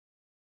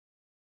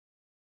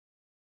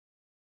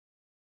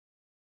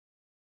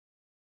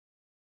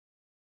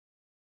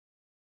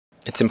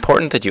It's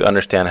important that you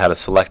understand how to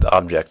select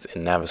objects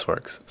in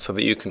NavisWorks so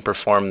that you can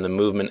perform the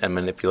movement and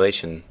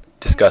manipulation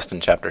discussed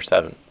in Chapter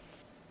 7.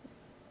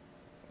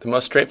 The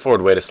most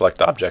straightforward way to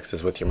select objects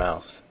is with your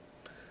mouse.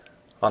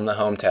 On the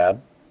Home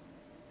tab,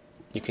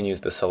 you can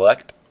use the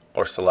Select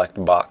or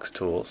Select Box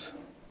tools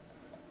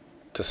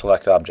to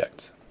select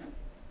objects.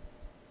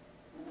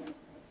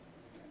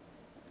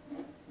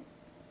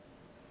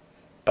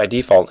 By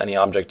default, any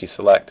object you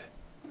select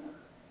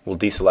will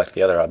deselect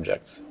the other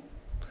objects.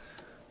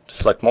 To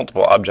select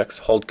multiple objects,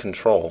 hold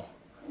Control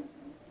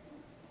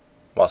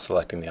while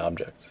selecting the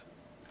objects.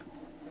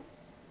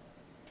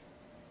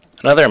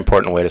 Another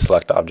important way to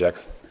select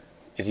objects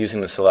is using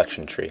the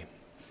selection tree,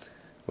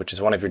 which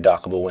is one of your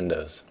dockable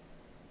windows.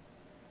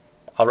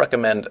 I'll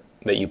recommend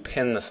that you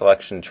pin the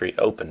selection tree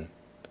open,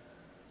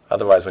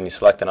 otherwise when you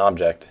select an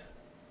object,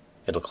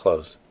 it'll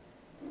close.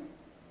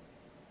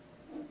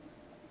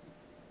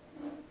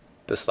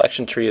 The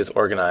selection tree is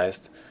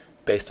organized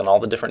based on all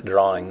the different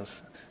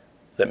drawings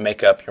that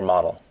make up your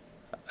model,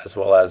 as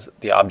well as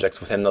the objects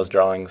within those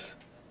drawings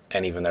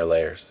and even their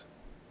layers.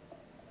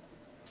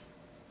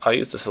 I'll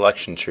use the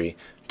selection tree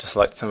to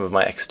select some of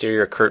my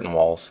exterior curtain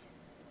walls.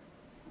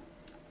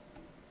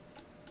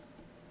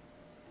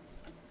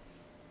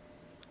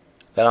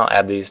 Then I'll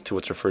add these to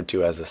what's referred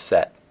to as a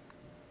set.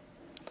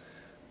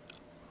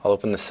 I'll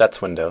open the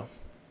Sets window,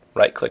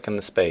 right-click in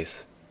the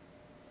space,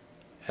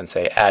 and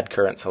say Add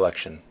Current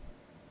Selection.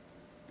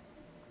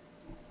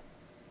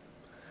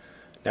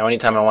 Now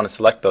anytime I want to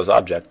select those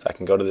objects, I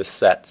can go to this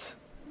Sets,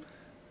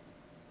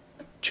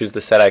 choose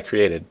the set I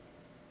created,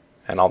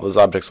 and all those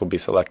objects will be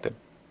selected.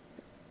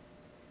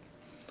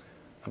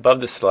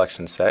 Above this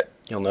selection set,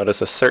 you'll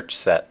notice a search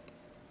set,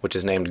 which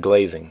is named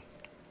Glazing.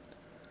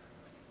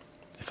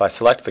 If I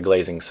select the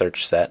Glazing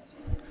search set,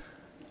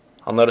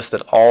 I'll notice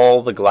that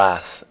all the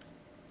glass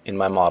in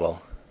my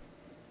model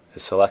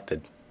is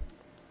selected.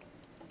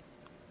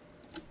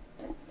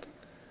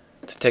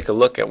 To take a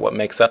look at what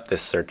makes up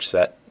this search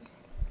set,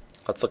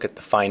 let's look at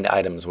the Find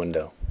Items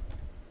window.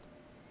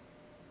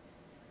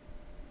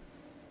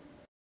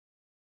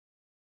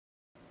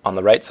 On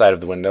the right side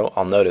of the window,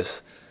 I'll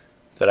notice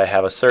that I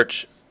have a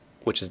search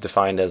which is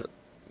defined as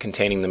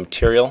containing the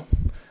material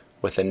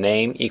with a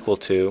name equal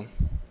to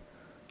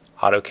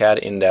AutoCAD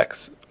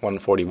Index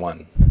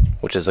 141,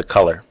 which is a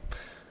color.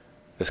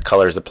 This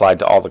color is applied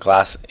to all the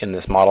glass in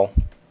this model,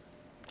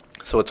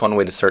 so it's one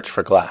way to search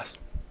for glass.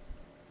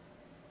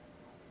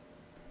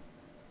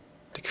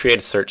 To create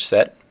a search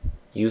set,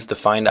 use the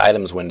Find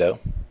Items window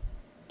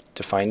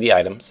to find the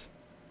items.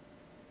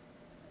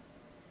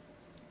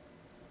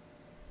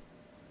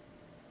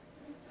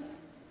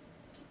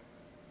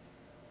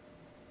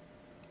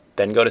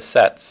 Then go to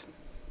Sets,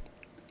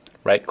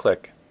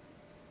 right-click,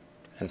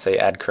 and say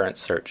Add Current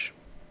Search.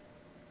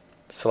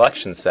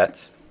 Selection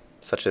sets,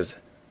 such as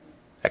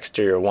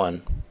Exterior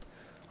 1,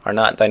 are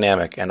not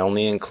dynamic and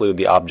only include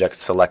the objects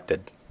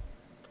selected.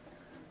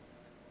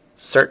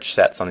 Search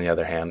sets, on the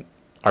other hand,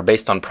 are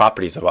based on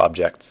properties of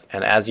objects,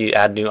 and as you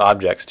add new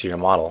objects to your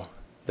model,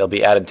 they'll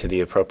be added to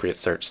the appropriate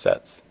search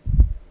sets.